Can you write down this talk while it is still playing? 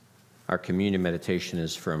Our communion meditation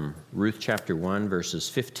is from Ruth chapter 1, verses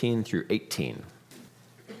 15 through 18.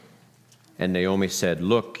 And Naomi said,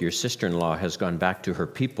 "Look, your sister-in-law has gone back to her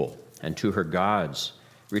people and to her gods.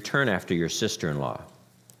 Return after your sister-in-law."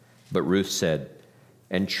 But Ruth said,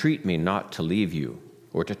 "Entreat me not to leave you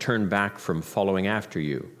or to turn back from following after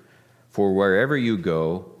you. For wherever you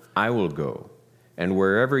go, I will go, and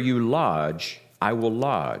wherever you lodge, I will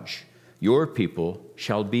lodge. Your people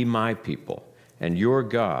shall be my people, and your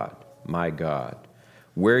God, my God.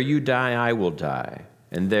 Where you die, I will die,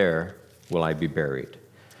 and there will I be buried.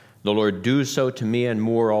 The Lord do so to me and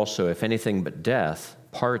more also, if anything but death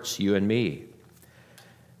parts you and me."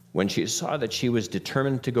 When she saw that she was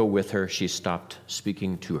determined to go with her, she stopped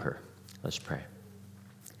speaking to her. Let's pray.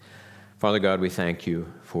 Father God, we thank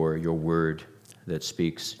you for your word that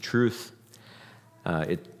speaks truth.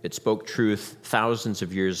 It spoke truth thousands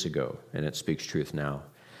of years ago, and it speaks truth now.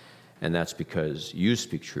 And that's because you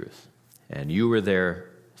speak truth. And you were there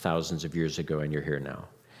thousands of years ago, and you're here now.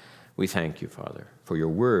 We thank you, Father, for your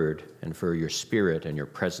word and for your spirit and your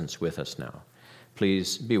presence with us now.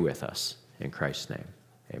 Please be with us. In Christ's name,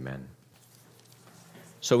 amen.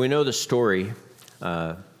 So we know the story.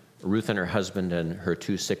 Ruth and her husband and her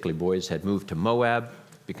two sickly boys had moved to Moab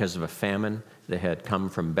because of a famine. They had come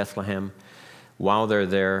from Bethlehem. While they're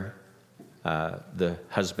there, the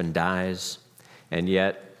husband dies, and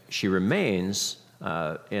yet she remains,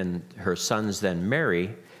 and her sons then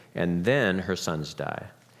marry, and then her sons die.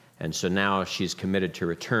 And so now she's committed to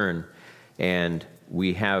return, and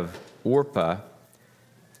we have Orpah,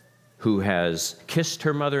 who has kissed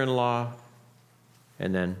her mother-in-law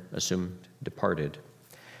and then assumed departed.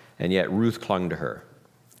 And yet Ruth clung to her.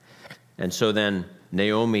 And so then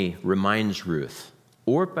Naomi reminds Ruth,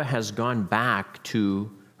 Orpah has gone back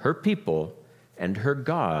to her people and her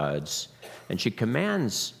gods, and she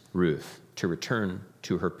commands Ruth to return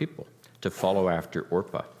to her people, to follow after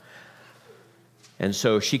Orpah. And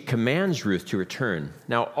so she commands Ruth to return.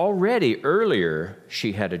 Now, already earlier,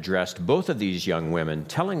 she had addressed both of these young women,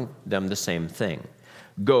 telling them the same thing.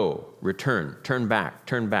 Go, return, turn back,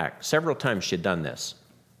 turn back. Several times she had done this.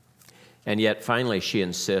 And yet, finally, she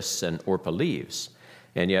insists, and Orpah leaves.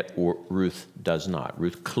 And yet, Ruth does not.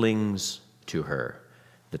 Ruth clings to her,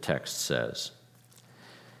 the text says.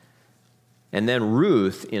 And then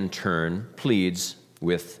Ruth, in turn, pleads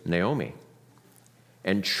with Naomi.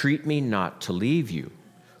 "Entreat me not to leave you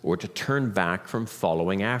or to turn back from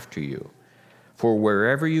following after you. For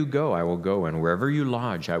wherever you go, I will go, and wherever you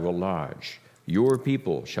lodge, I will lodge. Your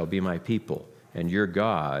people shall be my people, and your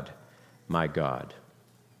God, my God."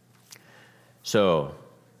 So,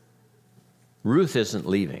 Ruth isn't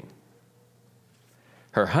leaving.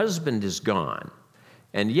 Her husband is gone,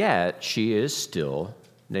 and yet she is still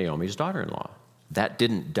Naomi's daughter-in-law. That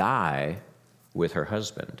didn't die with her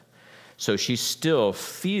husband. So she still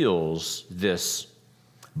feels this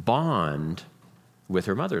bond with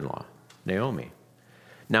her mother-in-law, Naomi.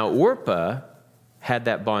 Now, Orpah had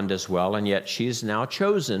that bond as well, and yet she's now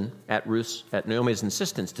chosen at Naomi's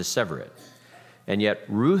insistence to sever it. And yet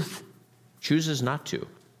Ruth chooses not to.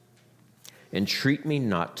 "Entreat me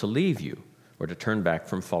not to leave you or to turn back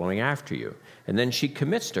from following after you." And then she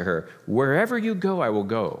commits to her, "Wherever you go, I will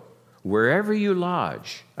go. Wherever you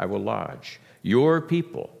lodge, I will lodge. Your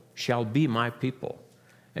people shall be my people,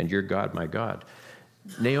 and your God, my God."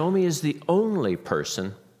 Naomi is the only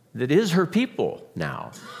person that is her people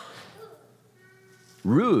now.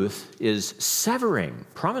 Ruth is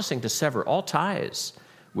promising to sever all ties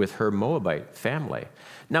with her Moabite family.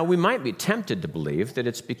 Now, we might be tempted to believe that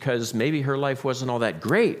it's because maybe her life wasn't all that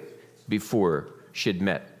great before she'd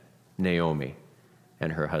met Naomi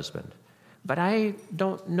and her husband. But I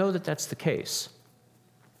don't know that that's the case.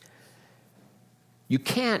 You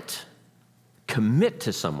can't commit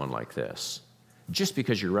to someone like this just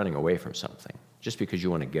because you're running away from something, just because you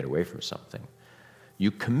want to get away from something. You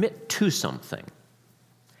commit to something.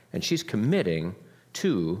 And she's committing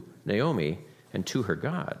to Naomi and to her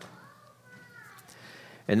God.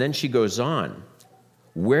 And then she goes on,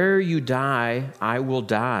 "Where you die, I will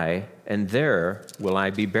die, and there will I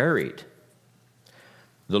be buried.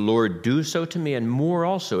 The Lord do so to me, and more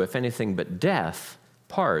also, if anything but death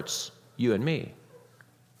parts you and me."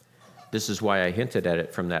 This is why I hinted at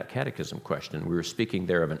it from that catechism question. We were speaking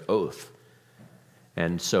there of an oath.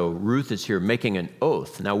 And so Ruth is here making an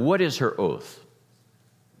oath. Now, what is her oath?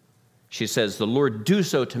 She says, "The Lord do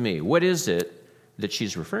so to me." What is it that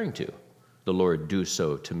she's referring to? The Lord do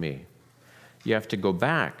so to me. You have to go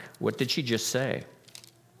back. What did she just say?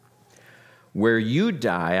 "Where you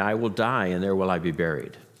die, I will die, and there will I be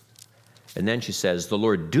buried." And then she says, "The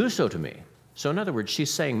Lord do so to me." So in other words,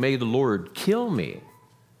 she's saying, "May the Lord kill me."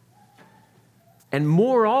 and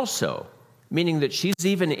more also, meaning that she's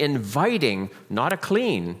even inviting not a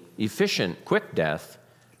clean, efficient, quick death,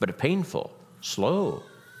 but a painful, slow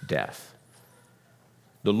death.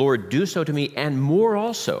 The Lord, do so to me, and more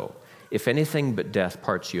also, if anything but death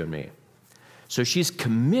parts you and me. So she's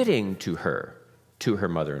committing to her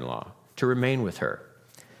mother-in-law, to remain with her.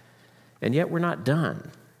 And yet we're not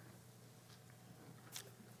done.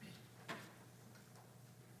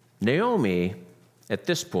 Naomi, at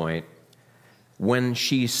this point, when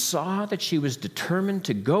she saw that she was determined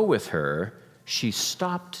to go with her, she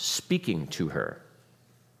stopped speaking to her.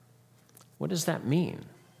 What does that mean?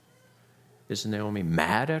 Is Naomi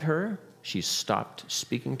mad at her? She stopped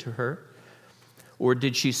speaking to her? Or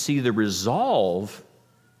did she see the resolve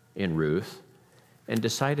in Ruth and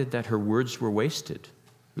decided that her words were wasted?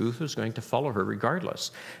 Ruth was going to follow her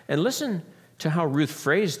regardless. And listen to how Ruth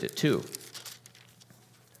phrased it, too.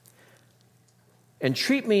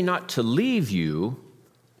 Entreat me not to leave you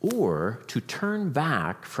or to turn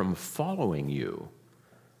back from following you.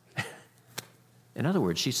 In other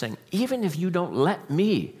words, she's saying, even if you don't let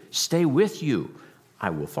me stay with you,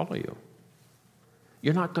 I will follow you.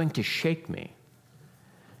 You're not going to shake me.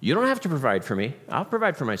 You don't have to provide for me. I'll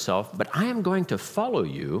provide for myself, but I am going to follow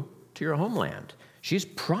you to your homeland. She's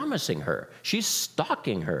promising her. She's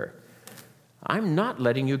stalking her. I'm not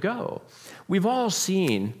letting you go. We've all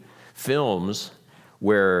seen films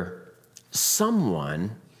where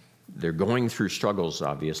someone, they're going through struggles,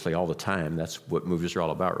 obviously, all the time. That's what movies are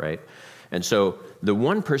all about, right? And so the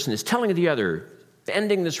one person is telling the other,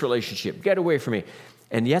 ending this relationship, get away from me.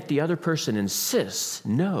 And yet the other person insists,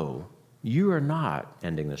 no, you are not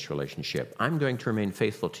ending this relationship. I'm going to remain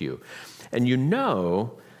faithful to you. And you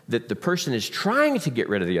know that the person is trying to get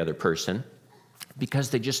rid of the other person because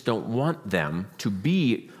they just don't want them to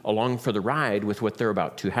be along for the ride with what they're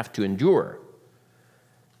about to have to endure.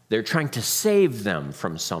 They're trying to save them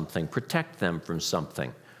from something, protect them from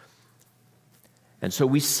something. And so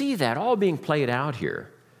we see that all being played out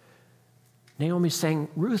here. Naomi's saying,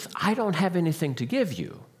 Ruth, I don't have anything to give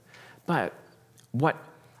you. But what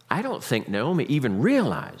I don't think Naomi even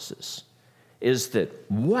realizes is that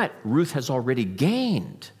what Ruth has already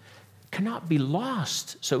gained cannot be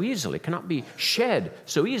lost so easily, cannot be shed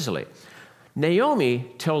so easily.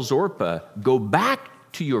 Naomi tells Orpah, go back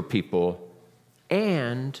to your people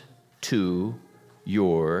and to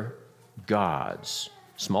your gods.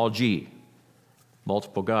 Small g,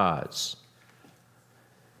 multiple gods.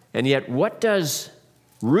 And yet, what does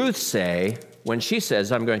Ruth say when she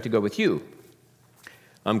says, I'm going to go with you?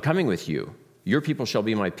 I'm coming with you. Your people shall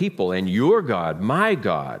be my people, and your God, my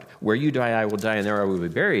God. Where you die, I will die, and there I will be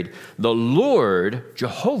buried. The Lord,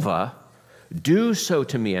 Jehovah, do so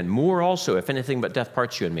to me, and more also, if anything but death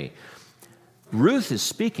parts you and me. Ruth is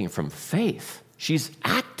speaking from faith. She's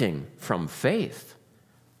acting from faith.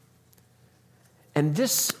 And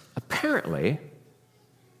this apparently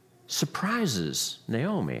surprises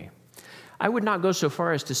Naomi. I would not go so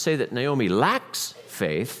far as to say that Naomi lacks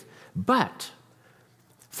faith, but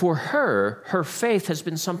for her, her faith has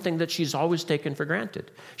been something that she's always taken for granted.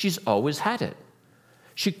 She's always had it.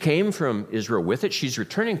 She came from Israel with it. She's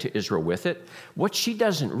returning to Israel with it. What she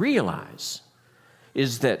doesn't realize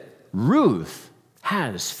is that Ruth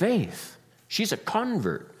has faith. She's a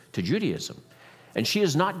convert to Judaism. And she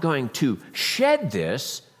is not going to shed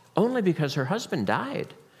this only because her husband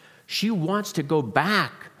died. She wants to go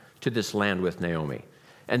back to this land with Naomi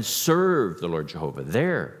and serve the Lord Jehovah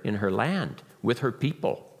there in her land with her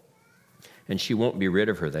people. And she won't be rid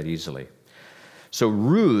of her that easily. So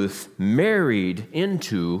Ruth married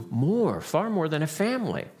into far more than a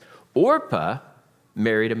family. Orpah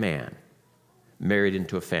married a man, married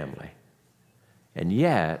into a family. And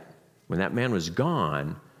yet, when that man was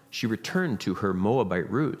gone, she returned to her Moabite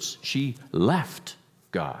roots. She left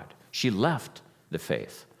God. She left the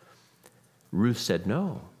faith. Ruth said,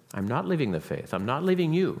 no, I'm not leaving the faith. I'm not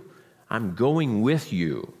leaving you. I'm going with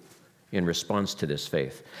you in response to this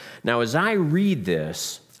faith. Now, as I read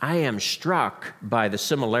this, I am struck by the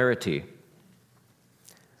similarity.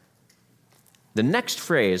 The next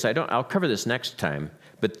phrase, I'll cover this next time,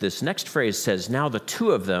 but this next phrase says, now the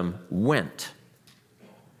two of them went.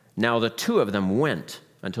 Now the two of them went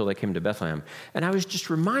until they came to Bethlehem. And I was just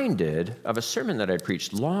reminded of a sermon that I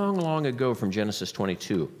preached long, long ago from Genesis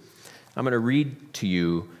 22. I'm going to read to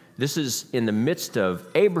you. This is in the midst of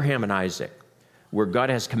Abraham and Isaac, where God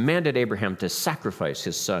has commanded Abraham to sacrifice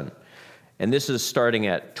his son. And this is starting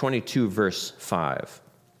at 22, verse 5.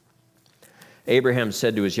 Abraham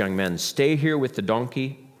said to his young men, stay here with the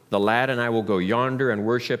donkey. The lad and I will go yonder and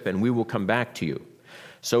worship, and we will come back to you.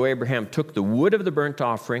 So Abraham took the wood of the burnt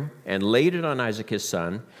offering and laid it on Isaac his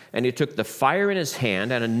son, and he took the fire in his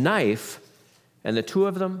hand and a knife, and the two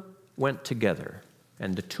of them went together.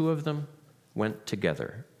 And the two of them went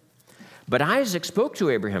together. But Isaac spoke to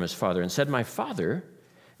Abraham his father and said, "My father."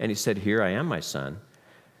 And he said, "Here I am, my son."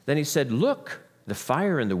 Then he said, "Look, the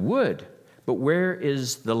fire and the wood, but where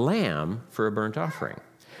is the lamb for a burnt offering?"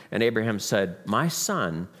 And Abraham said, "My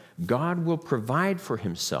son, God will provide for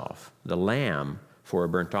himself the lamb for a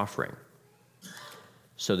burnt offering."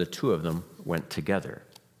 So the two of them went together.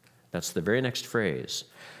 That's the very next phrase.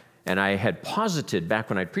 And I had posited back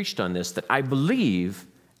when I preached on this that I believe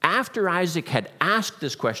after Isaac had asked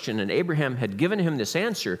this question and Abraham had given him this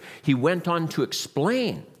answer, he went on to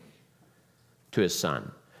explain to his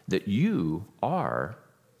son that you are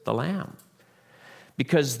the lamb.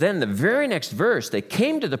 Because then the very next verse, they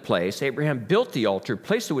came to the place, Abraham built the altar,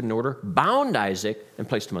 placed the wood in order, bound Isaac, and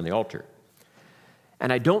placed him on the altar.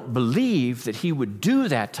 And I don't believe that he would do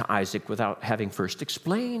that to Isaac without having first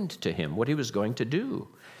explained to him what he was going to do.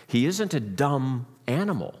 He isn't a dumb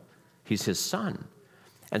animal. He's his son.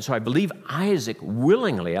 And so I believe Isaac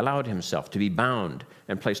willingly allowed himself to be bound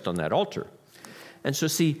and placed on that altar. And so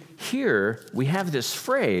see, here we have this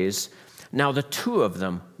phrase, now the two of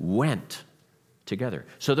them went together.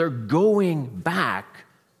 So they're going back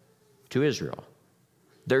to Israel.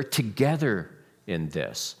 They're together in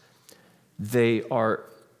this. They are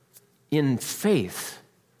in faith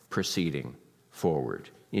proceeding forward,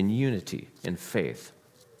 in unity, in faith.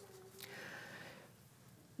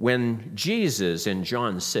 When Jesus in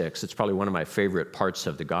John 6, it's probably one of my favorite parts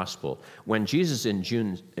of the gospel, when Jesus in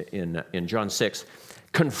John 6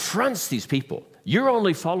 confronts these people, you're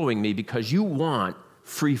only following me because you want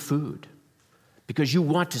free food, because you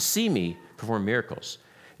want to see me perform miracles.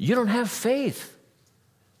 You don't have faith.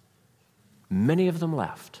 Many of them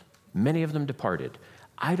left. Many of them departed.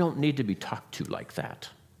 I don't need to be talked to like that.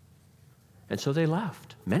 And so they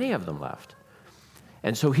left. Many of them left.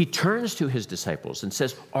 And so he turns to his disciples and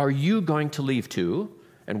says, "Are you going to leave too?"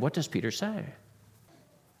 And what does Peter say?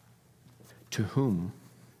 To whom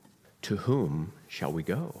shall we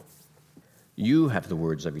go? You have the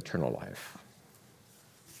words of eternal life.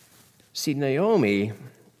 See, Naomi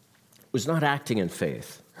was not acting in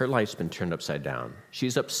faith. Her life's been turned upside down.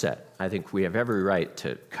 She's upset. I think we have every right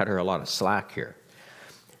to cut her a lot of slack here.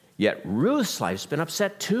 Yet Ruth's life's been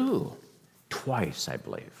upset too. Twice, I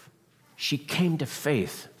believe. She came to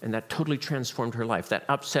faith, and that totally transformed her life. That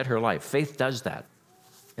upset her life. Faith does that.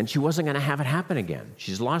 And she wasn't going to have it happen again.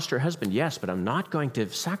 She's lost her husband, yes, but I'm not going to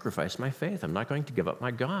sacrifice my faith. I'm not going to give up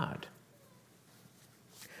my God.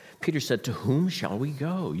 Peter said, "To whom shall we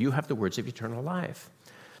go? You have the words of eternal life."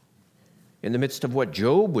 In the midst of what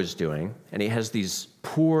Job was doing, and he has these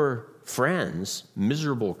poor friends,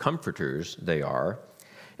 miserable comforters they are,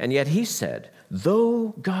 and yet he said, "Though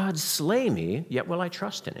God slay me, yet will I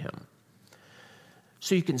trust in him."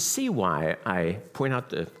 So you can see why I point out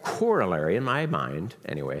the corollary, in my mind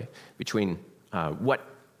anyway, between what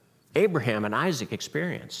Abraham and Isaac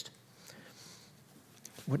experienced,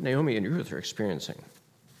 what Naomi and Ruth are experiencing,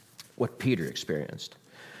 what Peter experienced.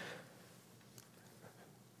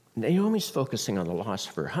 Naomi's focusing on the loss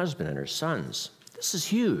of her husband and her sons. This is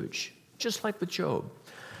huge, just like with Job.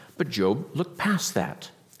 But Job looked past that.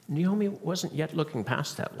 Naomi wasn't yet looking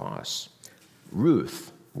past that loss.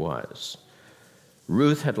 Ruth was.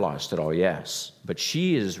 Ruth had lost it all, yes, but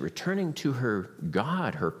she is returning to her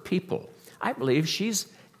God, her people. I believe she's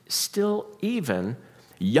still even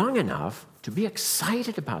young enough to be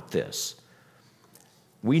excited about this.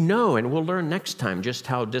 We know, and we'll learn next time, just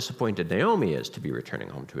how disappointed Naomi is to be returning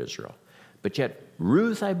home to Israel. But yet,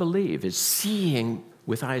 Ruth, I believe, is seeing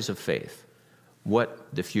with eyes of faith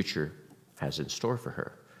what the future has in store for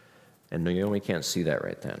her. And Naomi can't see that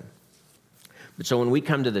right then. But so when we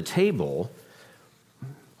come to the table,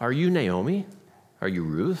 are you Naomi? Are you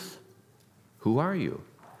Ruth? Who are you?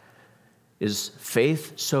 Is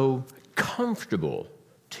faith so comfortable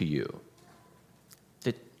to you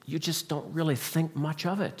that you just don't really think much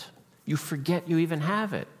of it? You forget you even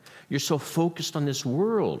have it. You're so focused on this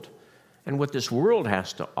world and what this world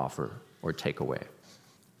has to offer or take away.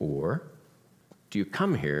 Or do you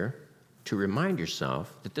come here to remind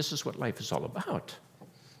yourself that this is what life is all about?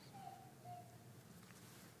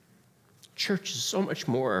 Church is so much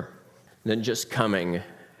more than just coming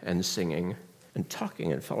and singing and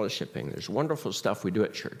talking and fellowshipping. There's wonderful stuff we do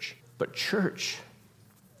at church. But church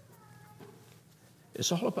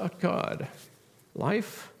is all about God.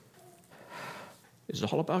 Life is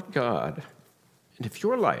all about God. And if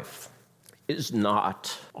your life is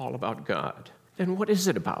not all about God, then what is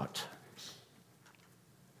it about?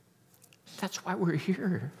 That's why we're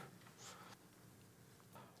here.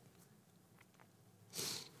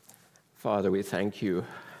 Father, we thank you.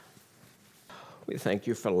 We thank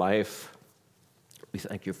you for life. We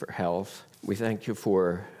thank you for health. We thank you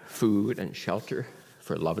for food and shelter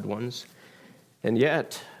for loved ones. And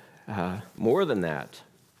yet, more than that,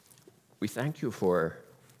 we thank you for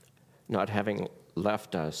not having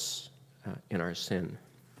left us in our sin,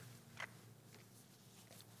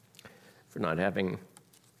 for not having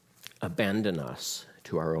abandoned us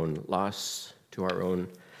to our own loss, to our own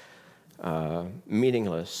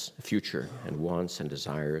meaningless future and wants and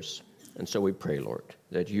desires. And so we pray, Lord,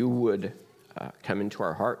 that you would come into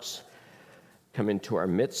our hearts, come into our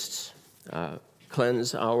midst,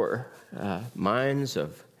 cleanse our minds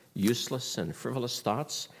of useless and frivolous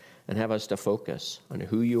thoughts, and have us to focus on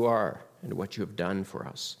who you are and what you have done for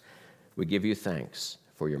us. We give you thanks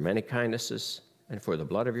for your many kindnesses and for the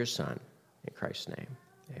blood of your Son. In Christ's name,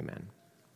 amen.